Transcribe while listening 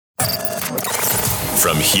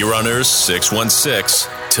From Here on Earth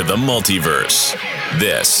 616 to the multiverse,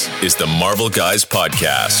 this is the Marvel Guys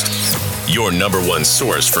Podcast. Your number one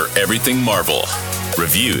source for everything Marvel.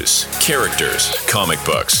 Reviews, characters, comic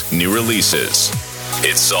books, new releases.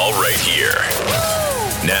 It's all right here.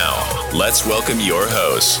 Now, let's welcome your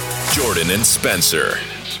hosts, Jordan and Spencer.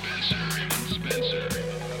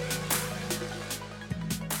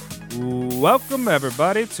 Welcome,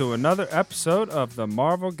 everybody, to another episode of the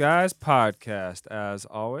Marvel Guys Podcast. As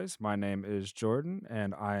always, my name is Jordan,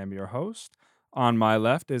 and I am your host. On my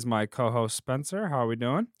left is my co-host, Spencer. How are we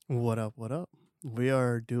doing? What up, what up? We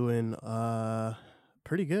are doing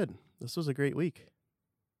pretty good. This was a great week.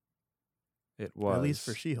 It was. At least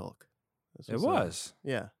for She-Hulk. It was.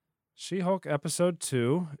 Yeah. She-Hulk Episode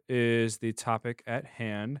 2 is the topic at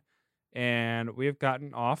hand, and we've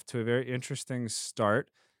gotten off to a very interesting start.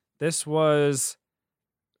 This was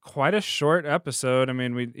quite a short episode. I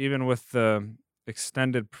mean, we even with the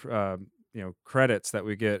extended, credits that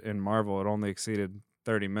we get in Marvel, it only exceeded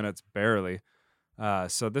 30 minutes barely.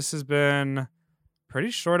 So this has been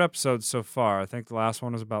pretty short episodes so far. I think the last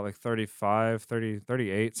one was about like 35, 30,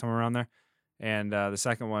 38, somewhere around there. And the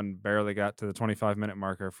second one barely got to the 25-minute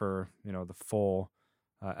marker for, the full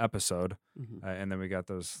episode. Mm-hmm. And then we got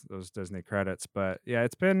those Disney credits. But yeah,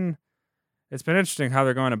 it's been interesting how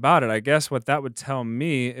they're going about it. I guess what that would tell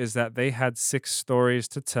me is that they had 6 stories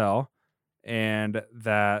to tell, and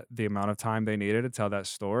that the amount of time they needed to tell that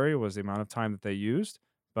story was the amount of time that they used,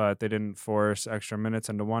 but they didn't force extra minutes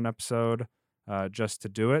into one episode just to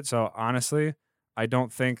do it. So honestly, I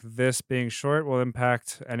don't think this being short will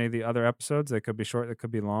impact any of the other episodes. They could be short, they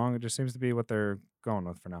could be long. It just seems to be what they're going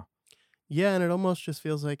with for now. Yeah, and it almost just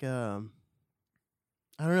feels like, I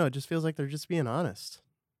don't know, it just feels like they're just being honest.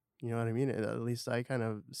 You know what I mean? At least I kind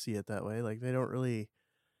of see it that way. Like, they don't really,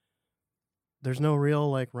 there's no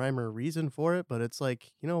real, like, rhyme or reason for it, but it's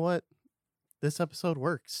like, you know what? This episode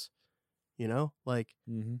works. Like,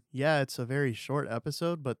 yeah, it's a very short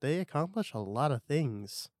episode, but they accomplish a lot of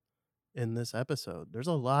things in this episode. There's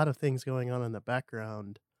a lot of things going on in the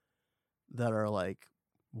background that are like,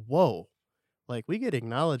 whoa. Like, we get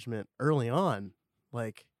acknowledgement early on.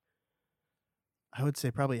 Like, I would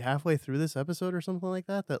say probably halfway through this episode or something like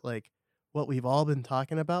that, like what we've all been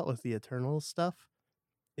talking about with the Eternals stuff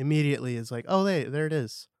immediately is like, oh, there it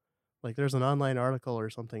is. Like, there's an online article or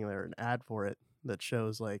something there, an ad for it that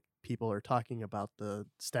shows like people are talking about the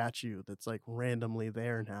statue that's like randomly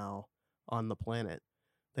there now on the planet.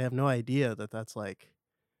 They have no idea that that's like,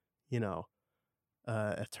 Eternal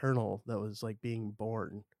that was like being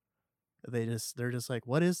born. They're just like,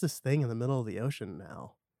 what is this thing in the middle of the ocean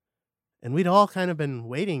now? And we'd all kind of been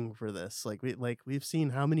waiting for this. We've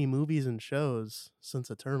seen how many movies and shows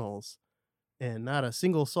since Eternals, and not a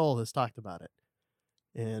single soul has talked about it.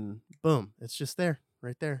 And boom, it's just there,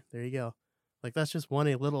 right there. There you go. Like, that's just one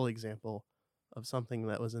little example of something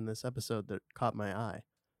that was in this episode that caught my eye.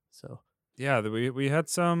 So yeah, we had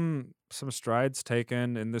some strides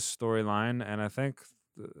taken in this storyline, and I think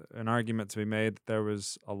an argument to be made that there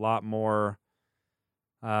was a lot more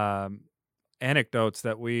anecdotes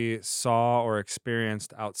that we saw or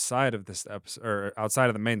experienced outside of this episode, or outside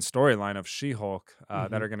of the main storyline of She-Hulk,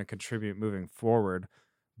 that are going to contribute moving forward.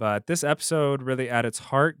 But this episode really at its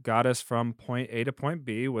heart got us from point A to point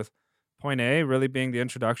B, with point A really being the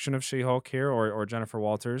introduction of She-Hulk here, or Jennifer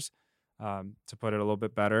Walters, to put it a little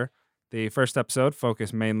bit better. The first episode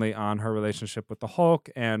focused mainly on her relationship with the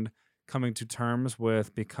Hulk and coming to terms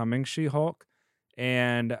with becoming She-Hulk.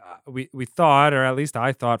 And we thought, or at least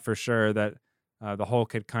I thought for sure, that the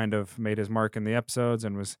Hulk had kind of made his mark in the episodes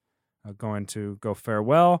and was going to go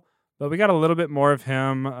farewell. But we got a little bit more of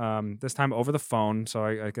him, this time over the phone. So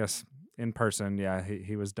I guess in person, yeah,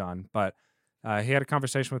 he was done. But he had a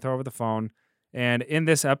conversation with her over the phone. And in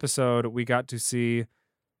this episode, we got to see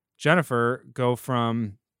Jennifer go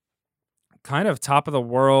from kind of top of the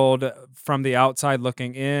world from the outside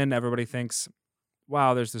looking in. Everybody thinks,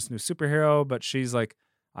 wow, there's this new superhero. But she's like,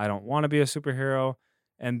 I don't want to be a superhero.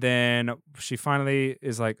 And then she finally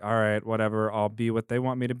is like, all right, whatever, I'll be what they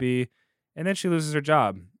want me to be. And then she loses her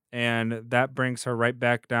job. And that brings her right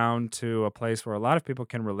back down to a place where a lot of people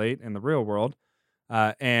can relate in the real world.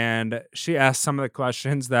 And she asks some of the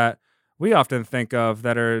questions that we often think of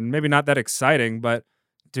that are maybe not that exciting, but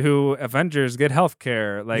do Avengers get health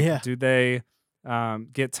care? Like, do they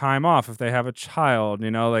get time off if they have a child?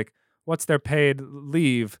 Like, what's their paid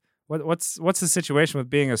leave? What's the situation with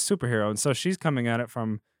being a superhero? And so she's coming at it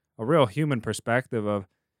from a real human perspective of,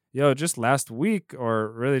 just last week, or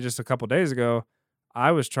really just a couple days ago,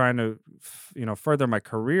 I was trying to, further my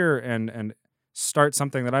career and start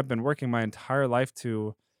something that I've been working my entire life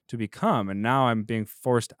to to become, and now I'm being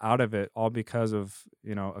forced out of it all because of,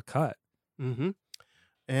 a cut. Mm-hmm.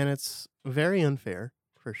 And it's very unfair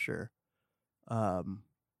for sure. Um,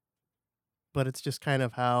 but it's just kind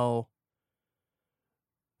of how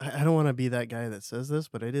I don't want to be that guy that says this,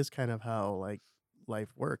 but it is kind of how like life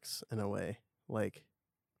works in a way. Like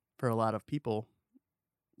for a lot of people,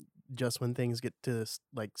 just when things get to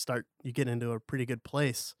like start, you get into a pretty good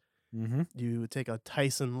place. Mm-hmm. You take a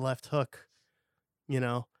Tyson left hook,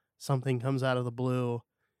 something comes out of the blue Or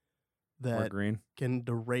that green. can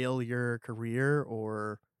derail your career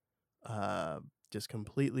or just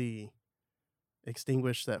completely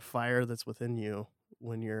extinguish that fire that's within you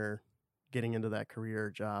when you're getting into that career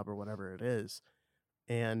job or whatever it is.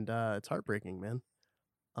 And it's heartbreaking, man.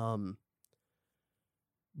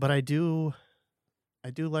 But I do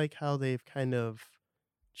like how they've kind of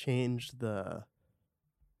changed they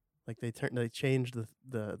changed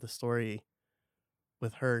the story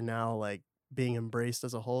with her now, like being embraced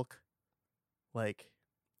as a Hulk. Like,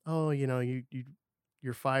 oh,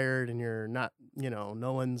 you're fired and you're not,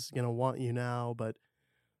 no one's gonna want you now. But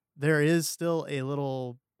there is still a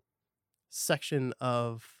little section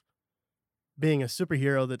of being a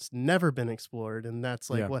superhero that's never been explored, and that's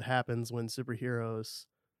like Yeah. what happens when superheroes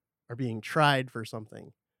are being tried for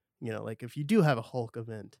something. Like if you do have a Hulk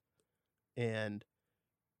event and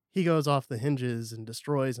he goes off the hinges and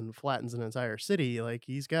destroys and flattens an entire city, like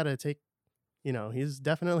he's got to take, he's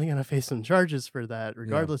definitely going to face some charges for that,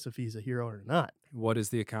 regardless if he's a hero or not. What is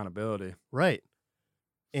the accountability? Right.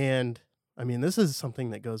 And I mean, this is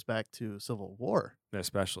something that goes back to Civil War.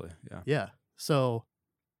 Especially, yeah. Yeah. So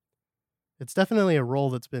it's definitely a role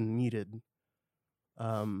that's been needed.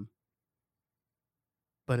 But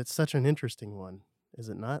it's such an interesting one, is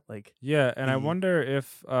it not? Like, Yeah, and I the wonder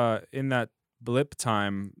if in that blip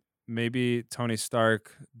time, maybe Tony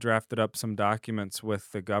Stark drafted up some documents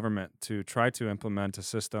with the government to try to implement a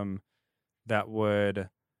system that would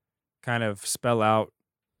kind of spell out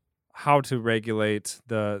how to regulate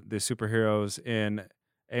the superheroes in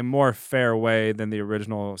a more fair way than the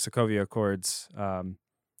original Sokovia Accords,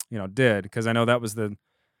 did. Because I know that was the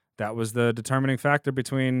determining factor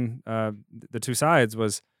between the two sides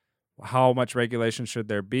was how much regulation should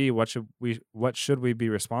there be? What should we be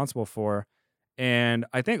responsible for? And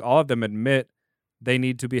I think all of them admit they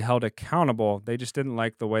need to be held accountable. They just didn't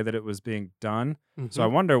like the way that it was being done. So I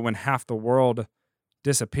wonder when half the world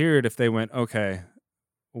disappeared if they went, okay,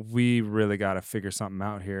 we really got to figure something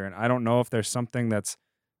out here. And I don't know if there's something that's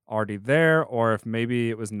already there or if maybe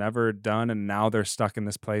it was never done and now they're stuck in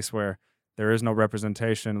this place where there is no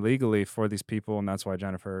representation legally for these people, and that's why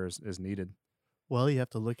Jennifer is needed. Well, you have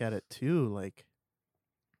to look at it too, like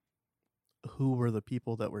who were the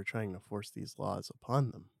people that were trying to force these laws upon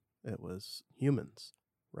them? It was humans,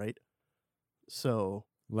 right? So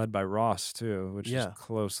Led by Ross too, which is yeah,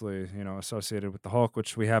 closely, associated with the Hulk,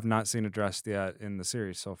 which we have not seen addressed yet in the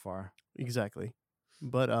series so far. exactly.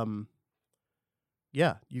 But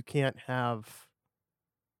yeah, you can't have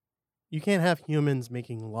humans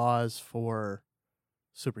making laws for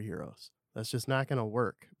superheroes. That's just not going to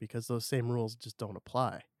work because those same rules just don't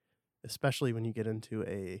apply, especially when you get into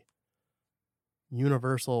a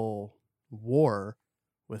universal war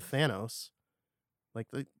with Thanos. Like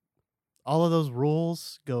all of those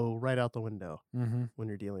rules go right out the window when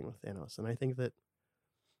you're dealing with Thanos. And I think that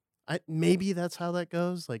maybe that's how that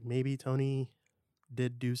goes. Like maybe Tony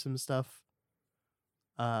did do some stuff.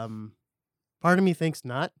 Part of me thinks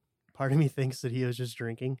not. Part of me thinks that he was just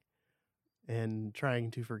drinking and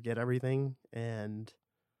trying to forget everything. And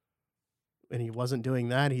when he wasn't doing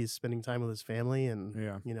that, he's spending time with his family and,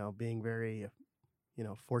 being very,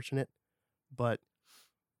 fortunate. But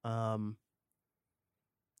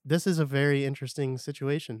this is a very interesting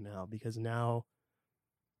situation now because now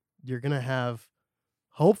you're going to have,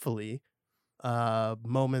 hopefully,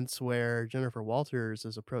 moments where Jennifer Walters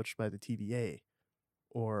is approached by the TVA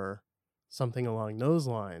or something along those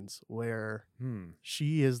lines where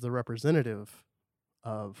she is the representative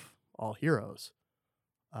of all heroes.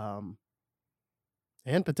 And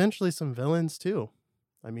potentially some villains too.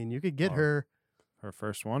 I mean, you could get her. Her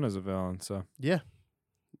first one as a villain, so. Yeah.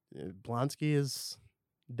 Blonsky is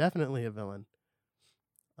definitely a villain.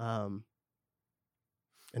 And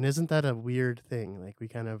isn't that a weird thing? Like we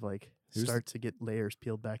kind of like start to get layers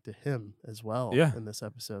peeled back to him as well in this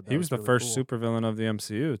episode. He was the really first supervillain of the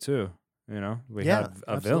MCU too. We had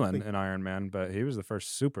a villain in Iron Man, but he was the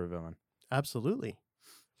first supervillain. Absolutely.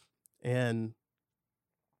 And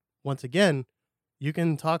once again, you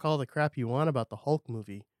can talk all the crap you want about the Hulk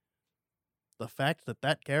movie. The fact that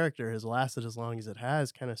that character has lasted as long as it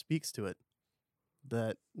has kind of speaks to it.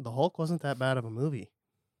 That the Hulk wasn't that bad of a movie.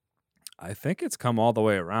 I think it's come all the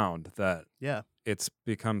way around that Yeah. it's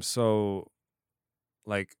become so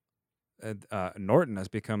like Norton has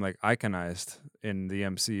become like iconized in the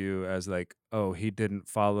MCU as like, oh, he didn't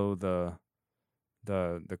follow the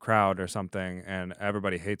crowd or something, and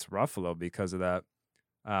everybody hates Ruffalo because of that.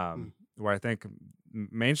 Mm. Where I think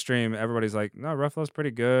mainstream everybody's like, no, Ruffalo's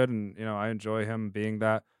pretty good, and I enjoy him being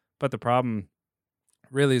that. But the problem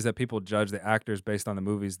really is that people judge the actors based on the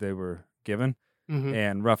movies they were given, Hmm.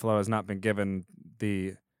 and Ruffalo has not been given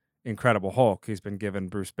the Incredible Hulk. He's been given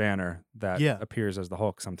Bruce Banner that Yeah. appears as the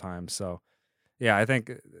Hulk sometimes. So yeah, I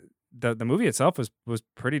think the movie itself was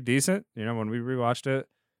pretty decent. When we rewatched it,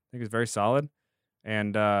 I think it was very solid.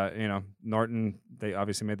 And Norton, they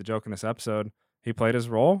obviously made the joke in this episode. He played his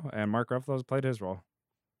role, and Mark Ruffalo's played his role.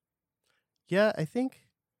 Yeah, I think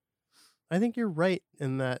you're right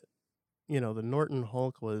in that, the Norton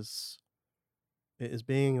Hulk is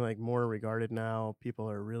being like more regarded now. People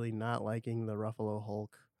are really not liking the Ruffalo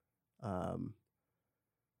Hulk. Um,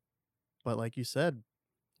 but like you said,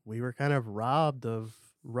 we were kind of robbed of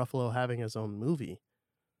Ruffalo having his own movie,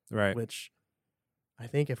 Right. which I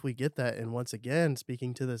think if we get that, and once again,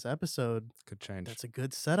 speaking to this episode, Could change. that's a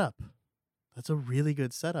good setup. That's a really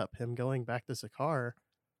good setup. Him going back to Sakaar,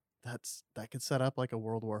 that could set up like a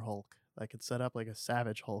World War Hulk. That could set up like a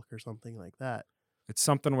Savage Hulk or something like that. It's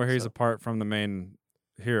something where he's So apart from the main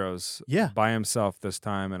heroes yeah, by himself this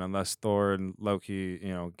time, and unless Thor and Loki,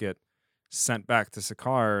 get sent back to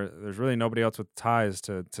Sakaar, there's really nobody else with ties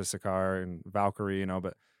to Sakaar and Valkyrie,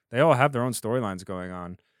 but they all have their own storylines going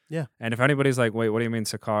on. yeah, And if anybody's like, wait, what do you mean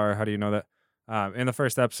Sakaar? How do you know that? In the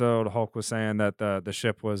first episode, Hulk was saying that the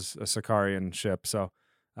ship was a Sakarian ship. So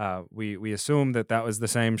we assumed that was the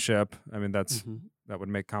same ship. I mean, hmm that would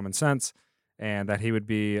make common sense. And that he would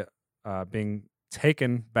be being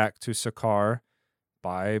taken back to Sakaar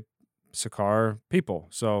by Sakaar people.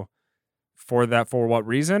 So for what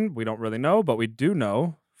reason, we don't really know. But we do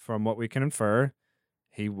know from what we can infer,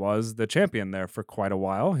 he was the champion there for quite a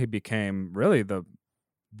while. He became really the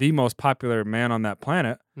most popular man on that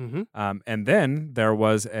planet. hmm And then there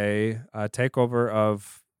was a takeover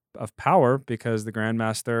of power because the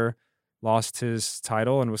Grandmaster lost his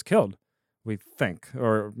title and was killed. We think,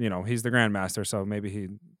 or he's the Grandmaster, so maybe he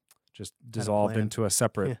just had a dissolved plan. into a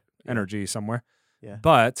separate Yeah, yeah, energy somewhere. yeah.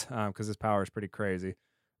 But because his power is pretty crazy.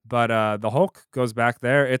 But the Hulk goes back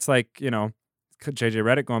there. It's like JJ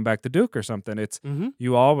Redick going back to Duke or something. It's hmm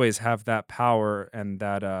you always have that power and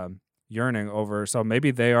that yearning over. So maybe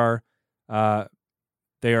they are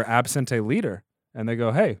absent a leader, and they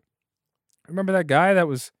go, "Hey, remember that guy that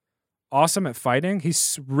was awesome at fighting?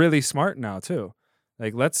 He's really smart now too.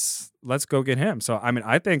 Like let's go get him." So I mean,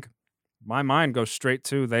 I think my mind goes straight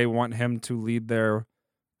to they want him to lead their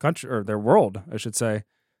country or their world, I should say,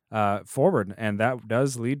 forward, and that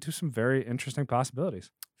does lead to some very interesting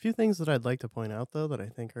possibilities. A few things that I'd like to point out, though, that I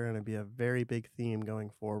think are going to be a very big theme going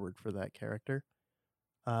forward for that character.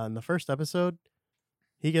 In the first episode,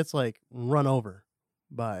 he gets like run over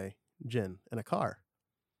by Jin in a car.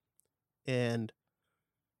 And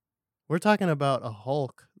we're talking about a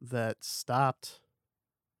Hulk that stopped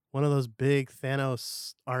one of those big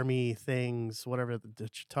Thanos army things, whatever, the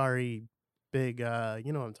Chitauri big,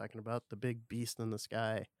 you know what I'm talking about, the big beast in the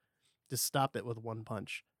sky. Just stopped it with one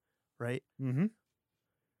punch, right? Mm-hmm.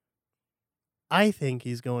 I think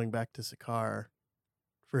he's going back to Sakaar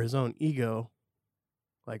for his own ego.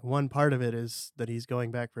 Like, one part of it is that he's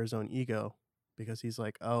going back for his own ego because he's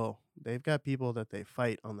like, oh, they've got people that they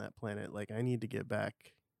fight on that planet. Like, I need to get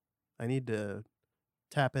back. I need to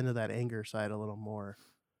tap into that anger side a little more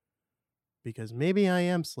because maybe I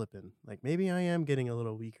am slipping. Like, maybe I am getting a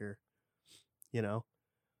little weaker, you know?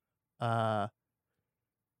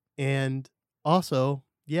 And also,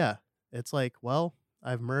 yeah, it's like, well,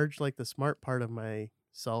 I've merged like the smart part of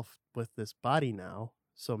myself with this body now.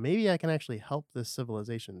 So maybe I can actually help this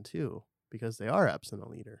civilization too, because they are absent a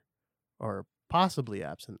leader or possibly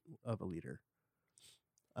absent of a leader.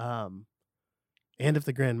 And if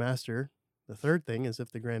the Grandmaster, the third thing is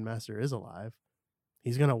if the Grandmaster is alive,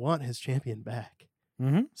 he's going to want his champion back.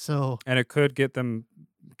 Mm-hmm. So, And it could get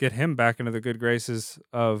him back into the good graces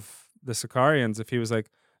of the Sakarians if he was like,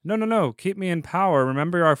 no, keep me in power.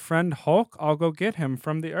 Remember our friend Hulk? I'll go get him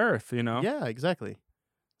from the earth, yeah, exactly.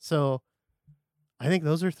 So I think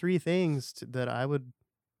those are three things that I would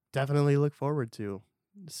definitely look forward to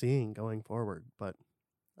seeing going forward. But,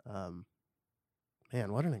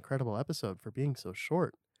 man, what an incredible episode for being so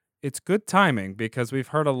short. It's good timing because we've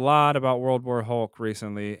heard a lot about World War Hulk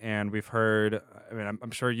recently, and we've heard, I mean,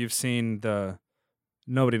 I'm sure you've seen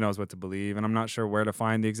nobody knows what to believe, and I'm not sure where to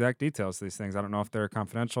find the exact details of these things. I don't know if they're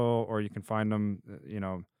confidential or you can find them,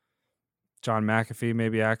 John McAfee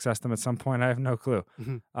maybe accessed them at some point. I have no clue.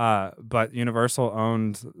 Mhm. But Universal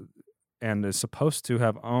owned and is supposed to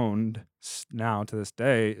have owned now to this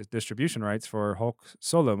day distribution rights for Hulk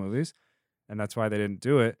solo movies, and that's why they didn't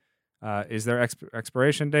do it. Is there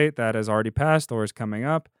expiration date that has already passed or is coming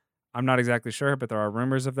up? I'm not exactly sure, but there are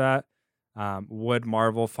rumors of that. Would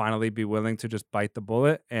Marvel finally be willing to just bite the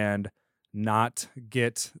bullet and not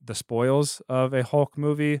get the spoils of a Hulk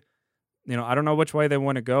movie? I don't know which way they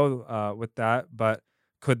want to go with that, but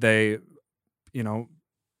could they,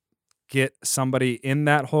 get somebody in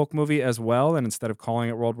that Hulk movie as well, and instead of calling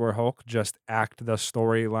it World War Hulk, just act the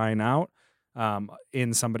storyline out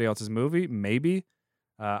in somebody else's movie? Maybe.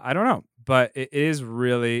 I don't know, but it is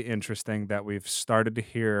really interesting that we've started to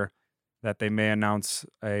hear that they may announce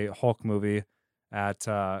a Hulk movie at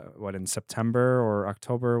in September or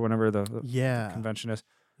October, whenever the Yeah. convention is.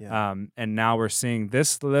 Yeah. And now we're seeing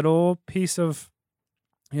this little piece of,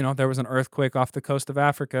 there was an earthquake off the coast of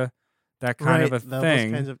Africa, that kind of a Those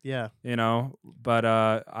thing, kinds of, yeah. But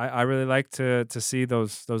I really like to see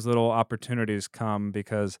those little opportunities come,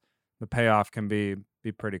 because the payoff can be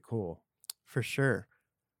pretty cool. For sure.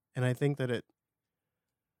 And I think that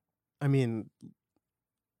I mean,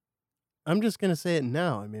 I'm just going to say it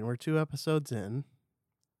now. I mean, we're 2 episodes in.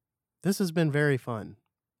 This has been very fun.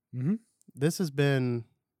 Mm-hmm. This has been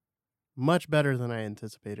much better than I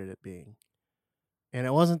anticipated it being. And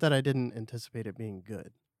it wasn't that I didn't anticipate it being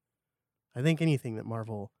good. I think anything that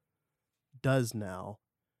Marvel does now,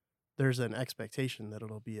 there's an expectation that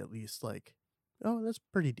it'll be at least like, oh, that's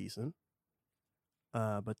pretty decent.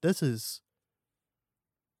 But this is,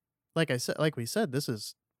 like we said, this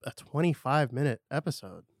is a 25-minute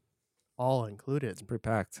episode, all included. It's pretty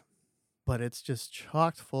packed. But it's just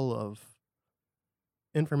chocked full of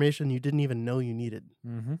information you didn't even know you needed.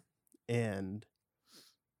 Mm-hmm. And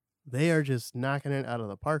they are just knocking it out of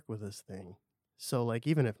the park with this thing. So, like,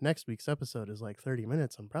 even if next week's episode is like 30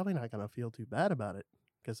 minutes, I'm probably not going to feel too bad about it,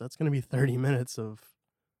 because that's going to be 30 minutes of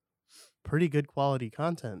pretty good quality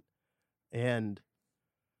content. And,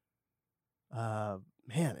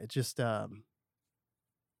 man, it just, yeah,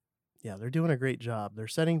 they're doing a great job. They're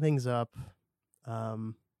setting things up.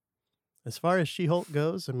 As far as She-Hulk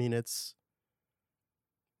goes, I mean,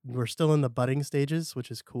 we're still in the budding stages, which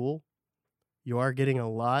is cool. You are getting a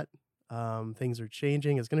lot. Things are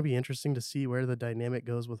changing. It's going to be interesting to see where the dynamic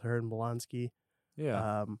goes with her and Blonsky.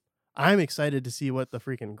 Yeah. I'm excited to see what the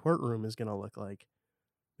freaking courtroom is going to look like,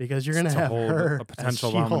 because you're going to have hold her a potential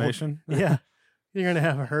as She-Hulk. nomination. Yeah. You're going to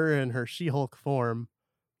have her in her She-Hulk form,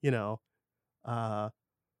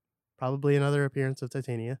 probably another appearance of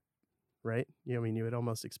Titania, right? I mean, you would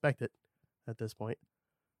almost expect it at this point.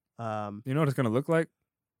 You know what it's going to look like?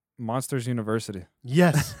 Monsters University.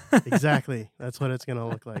 Yes, exactly. That's what it's going to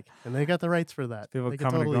look like. And they got the rights for that. People they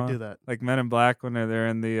can coming and totally going. do that. Like Men in Black when they're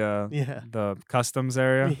in the the customs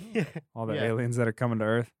area. Yeah. All the Yeah. aliens that are coming to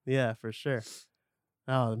Earth. Yeah, for sure.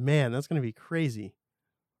 Oh, man, that's going to be crazy.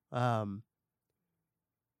 But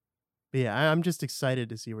yeah, I'm just excited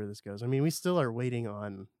to see where this goes. I mean, we still are waiting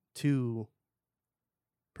on 2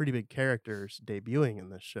 pretty big characters debuting in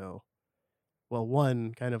this show. Well,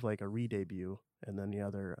 one kind of like a re-debut, and then the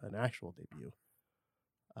other an actual debut.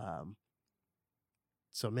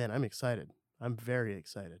 So, man, I'm excited. I'm very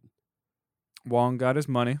excited. Wong got his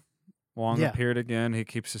money. Wong Yeah. appeared again. He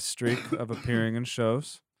keeps his streak of appearing in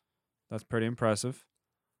shows. That's pretty impressive.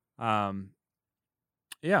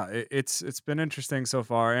 Yeah, it's been interesting so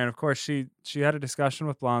far. And of course, she had a discussion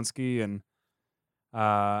with Blonsky, and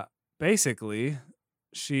basically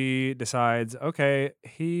she decides, okay,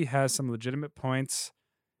 he has some legitimate points,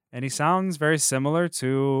 and he sounds very similar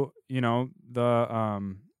to the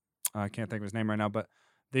I can't think of his name right now, but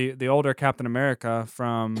the older Captain America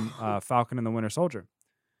from Falcon and the Winter Soldier.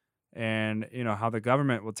 And how the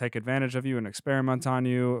government will take advantage of you and experiment on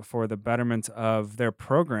you for the betterment of their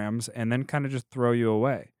programs, and then kind of just throw you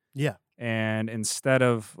away. Yeah. And instead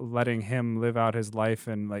of letting him live out his life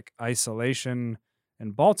in like isolation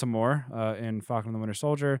in Baltimore, in Falcon and the Winter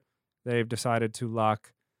Soldier, they've decided to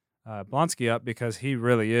lock Blonsky up, because he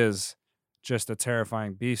really is just a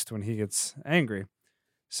terrifying beast when he gets angry.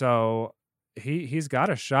 So he's got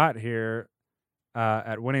a shot here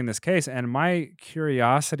at winning this case. And my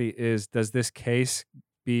curiosity is, does this case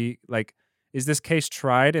is this case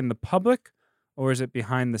tried in the public, or is it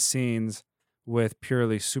behind the scenes with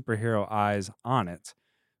purely superhero eyes on it?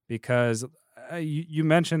 Because you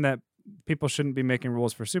mentioned that people shouldn't be making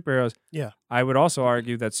rules for superheroes. Yeah. I would also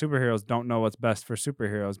argue that superheroes don't know what's best for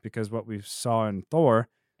superheroes, because what we saw in Thor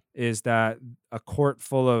is that a court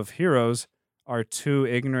full of heroes are too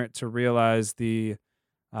ignorant to realize the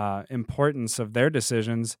importance of their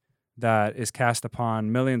decisions that is cast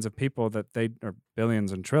upon millions of people or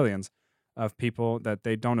billions and trillions of people that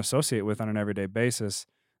they don't associate with on an everyday basis.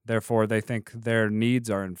 Therefore, they think their needs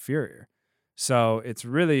are inferior. So it's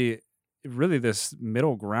really this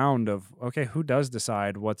middle ground of, okay, who does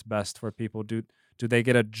decide what's best for people? Do they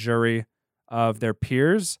get a jury of their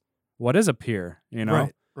peers? What is a peer?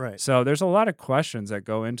 Right. So there's a lot of questions that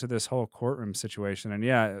go into this whole courtroom situation. And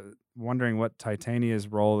yeah, wondering what Titania's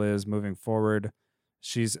role is moving forward.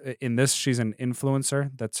 She's an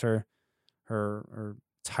influencer. That's her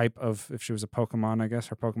type of, if she was a Pokemon, I guess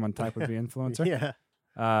her Pokemon type would be influencer. Yeah.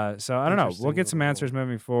 So I don't know. We'll Interesting get some little answers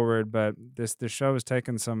moving forward, but this show has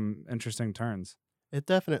taken some interesting turns. It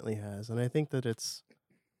definitely has. And I think that it's,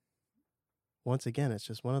 once again, it's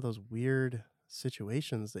just one of those weird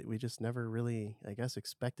situations that we just never really, I guess,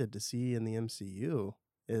 expected to see in the MCU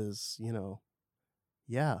is,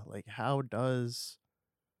 like how does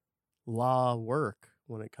law work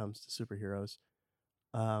when it comes to superheroes?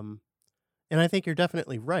 And I think you're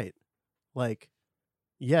definitely right. Like,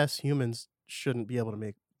 yes, humans shouldn't be able to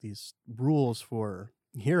make these rules for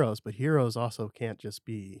heroes, but heroes also can't just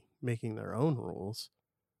be making their own rules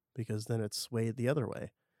because then it's swayed the other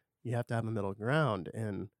way. You have to have a middle ground,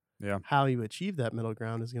 and Yeah. how you achieve that middle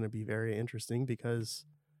ground is going to be very interesting because,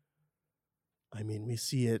 I mean, we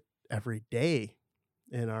see it every day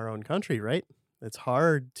in our own country, right? It's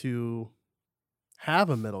hard to have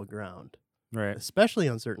a middle ground, Right. especially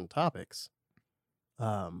on certain topics.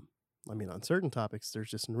 On certain topics, there's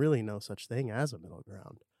just really no such thing as a middle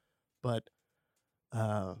ground. But,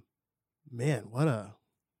 man, what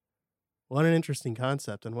an interesting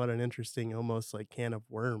concept, and what an interesting almost like can of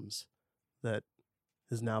worms that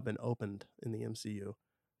has now been opened in the MCU.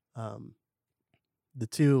 The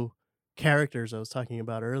two characters I was talking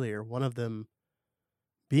about earlier, one of them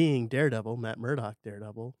being Daredevil, Matt Murdock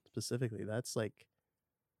Daredevil specifically, that's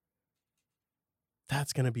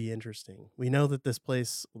going to be interesting. We know that this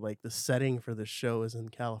place, like the setting for the show is in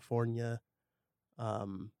California.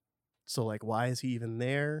 So like, why is he even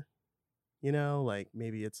there? Like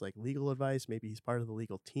maybe it's like legal advice. Maybe he's part of the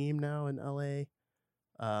legal team now in LA.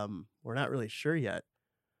 We're not really sure yet.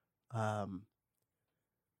 This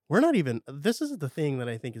is the thing that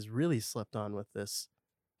I think is really slept on with this.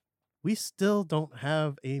 We still don't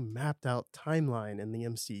have a mapped out timeline in the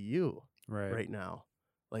MCU right now.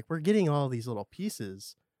 Like, we're getting all these little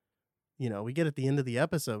pieces. We get at the end of the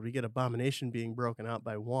episode, we get Abomination being broken out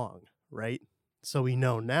by Wong, right? So we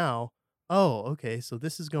know now, oh, okay, so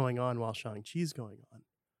this is going on while Shang-Chi's going on.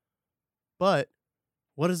 But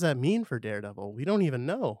what does that mean for Daredevil? We don't even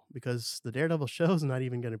know, because the Daredevil show is not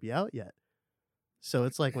even going to be out yet. So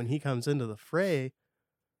it's like when he comes into the fray,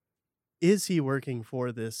 is he working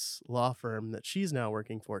for this law firm that she's now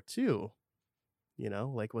working for too?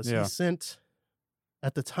 Like, was he sent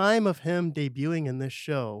at the time of him debuting in this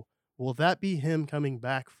show? Will that be him coming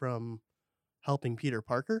back from helping Peter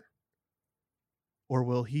Parker? Or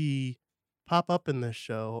will he pop up in this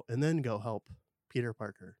show and then go help Peter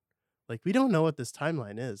Parker? Like, we don't know what this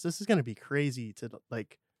timeline is. This is going to be crazy to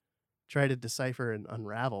like try to decipher and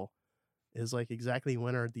unravel, is like exactly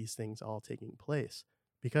when are these things all taking place?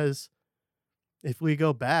 Because if we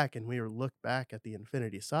go back and we look back at the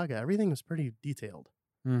Infinity Saga, everything was pretty detailed.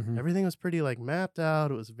 Mm-hmm. Everything was pretty like mapped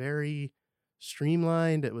out. It was very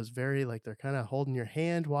streamlined. It was very like they're kind of holding your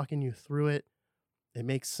hand, walking you through it. It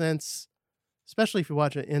makes sense, especially if you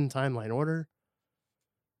watch it in timeline order.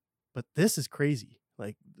 But this is crazy.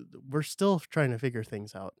 Like, we're still trying to figure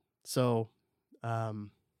things out. So, I'm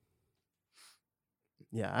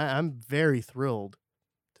very thrilled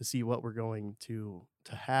to see what we're going to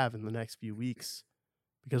have in the next few weeks,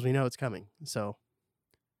 because we know it's coming. So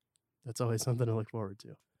that's always something to look forward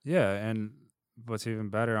to. Yeah, and what's even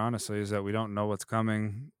better, honestly, is that we don't know what's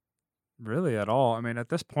coming really at all. I mean, at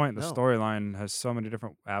this point, the No. storyline has so many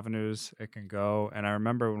different avenues it can go. And I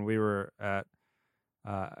remember when we were at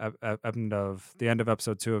the end of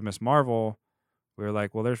episode 2 of Miss Marvel, we were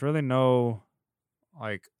like, well, there's really no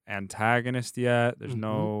like antagonist yet. There's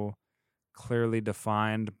no clearly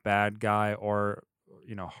defined bad guy or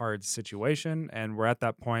hard situation. And we're at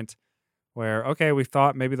that point where, okay, we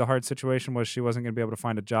thought maybe the hard situation was she wasn't going to be able to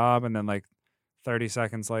find a job, and then like 30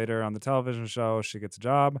 seconds later on the television show, she gets a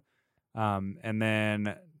job. And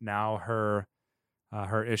then now her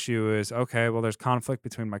issue is, okay, well, there's conflict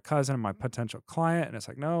between my cousin and my potential client. And it's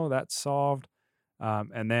like, no, that's solved.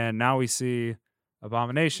 And then now we see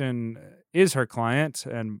Abomination is her client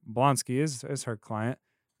and Blonsky is her client.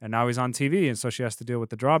 And now he's on TV. And so she has to deal with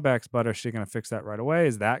the drawbacks, but is she going to fix that right away?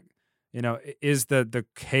 Is that, is the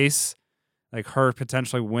case, like her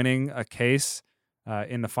potentially winning a case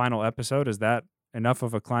in the final episode, is that enough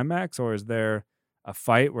of a climax, or is there a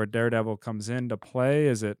fight where Daredevil comes in to play?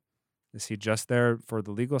 Is he just there for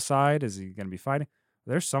the legal side? Is he going to be fighting?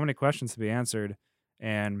 There's so many questions to be answered,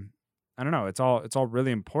 and I don't know. It's all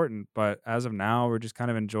really important, but as of now, we're just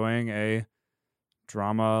kind of enjoying a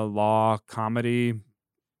drama, law, comedy,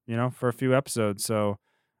 for a few episodes. So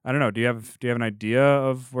I don't know. Do you have an idea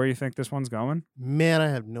of where you think this one's going? Man, I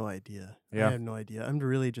have no idea. Yeah. I have no idea. I'm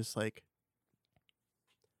really just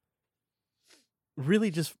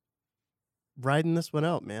riding this one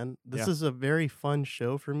out, man. This is a very fun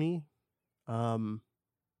show for me. I've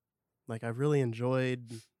really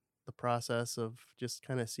enjoyed the process of just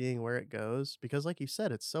kind of seeing where it goes, because like you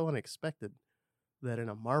said, it's so unexpected that in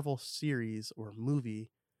a Marvel series or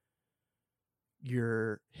movie,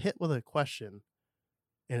 you're hit with a question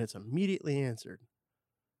and it's immediately answered.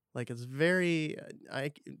 It's very,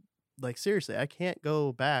 seriously, I can't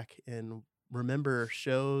go back and remember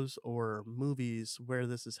shows or movies where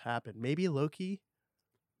this has happened. Maybe Loki.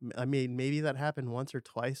 I mean, maybe that happened once or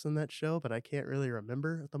twice in that show, but I can't really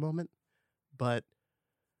remember at the moment. But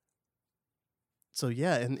so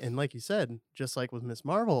yeah, and like you said, just like with Ms.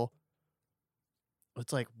 Marvel,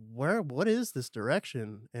 it's what is this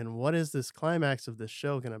direction and what is this climax of this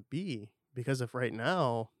show gonna be? Because if right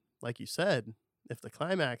now, like you said, if the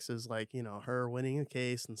climax is her winning the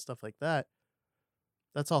case and stuff like that,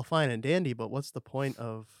 that's all fine and dandy, but what's the point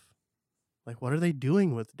of what are they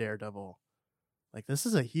doing with Daredevil? This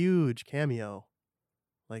is a huge cameo.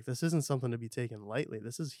 This isn't something to be taken lightly.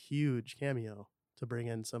 This is huge cameo to bring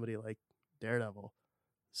in somebody like Daredevil.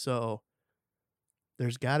 So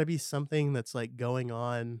there's got to be something that's going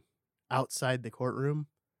on outside the courtroom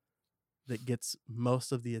that gets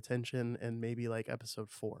most of the attention, and maybe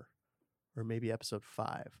episode 4 or maybe episode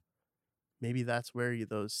 5. Maybe that's where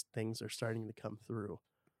those things are starting to come through.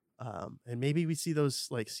 And maybe we see those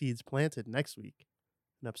seeds planted next week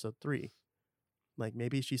in episode 3.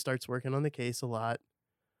 Maybe she starts working on the case a lot,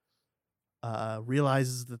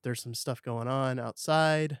 realizes that there's some stuff going on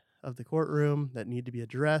outside of the courtroom that need to be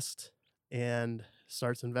addressed, and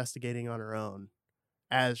starts investigating on her own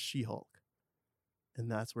as She-Hulk. And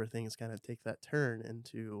that's where things kind of take that turn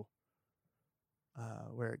into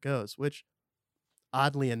where it goes, which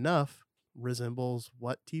oddly enough resembles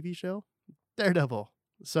what TV show? Daredevil.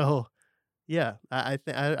 So yeah, I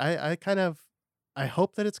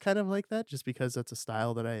hope that it's kind of like that, just because that's a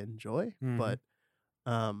style that I enjoy. Mhm. But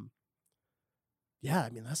yeah, I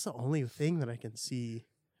mean, that's the only thing that I can see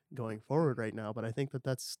going forward right now, but I think that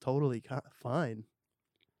that's totally fine.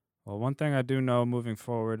 Well, one thing I do know moving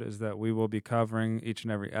forward is that we will be covering each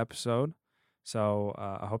and every episode. So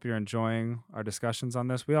I hope you're enjoying our discussions on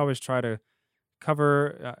this. We always try to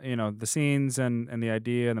cover, the scenes and the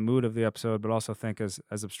idea and the mood of the episode, but also think as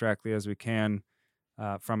abstractly as we can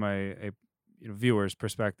from a viewer's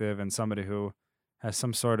perspective, and somebody who has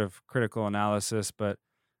some sort of critical analysis, but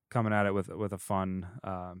coming at it with a fun,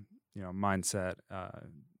 mindset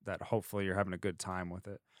that hopefully you're having a good time with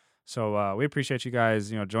it. So we appreciate you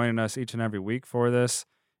guys, joining us each and every week for this.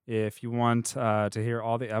 If you want to hear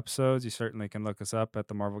all the episodes, you certainly can look us up at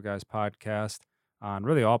the Marvel Guys Podcast on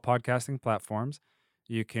really all podcasting platforms.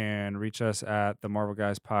 You can reach us at the Marvel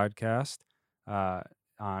Guys Podcast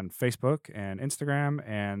on Facebook and Instagram,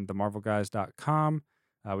 and themarvelguys.com.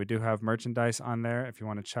 We do have merchandise on there if you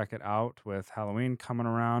want to check it out with Halloween coming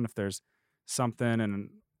around. If there's something in an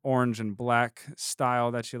orange and black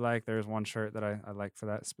style that you like, there's one shirt that I like for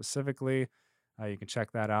that specifically. You can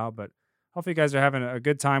check that out. But hopefully you guys are having a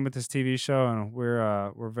good time with this TV show, and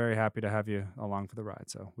we're very happy to have you along for the ride.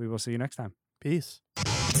 So we will see you next time. Peace.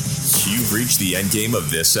 You've reached the end game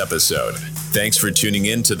of this episode. Thanks for tuning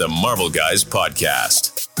in to the Marvel Guys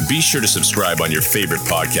Podcast. Be sure to subscribe on your favorite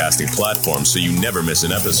podcasting platform so you never miss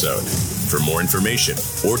an episode. For more information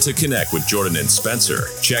or to connect with Jordan and Spencer,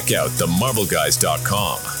 check out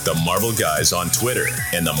themarvelguys.com, The Marvel Guys on Twitter,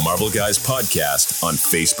 and the Marvel Guys Podcast on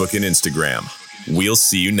Facebook and Instagram. We'll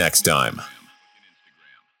see you next time.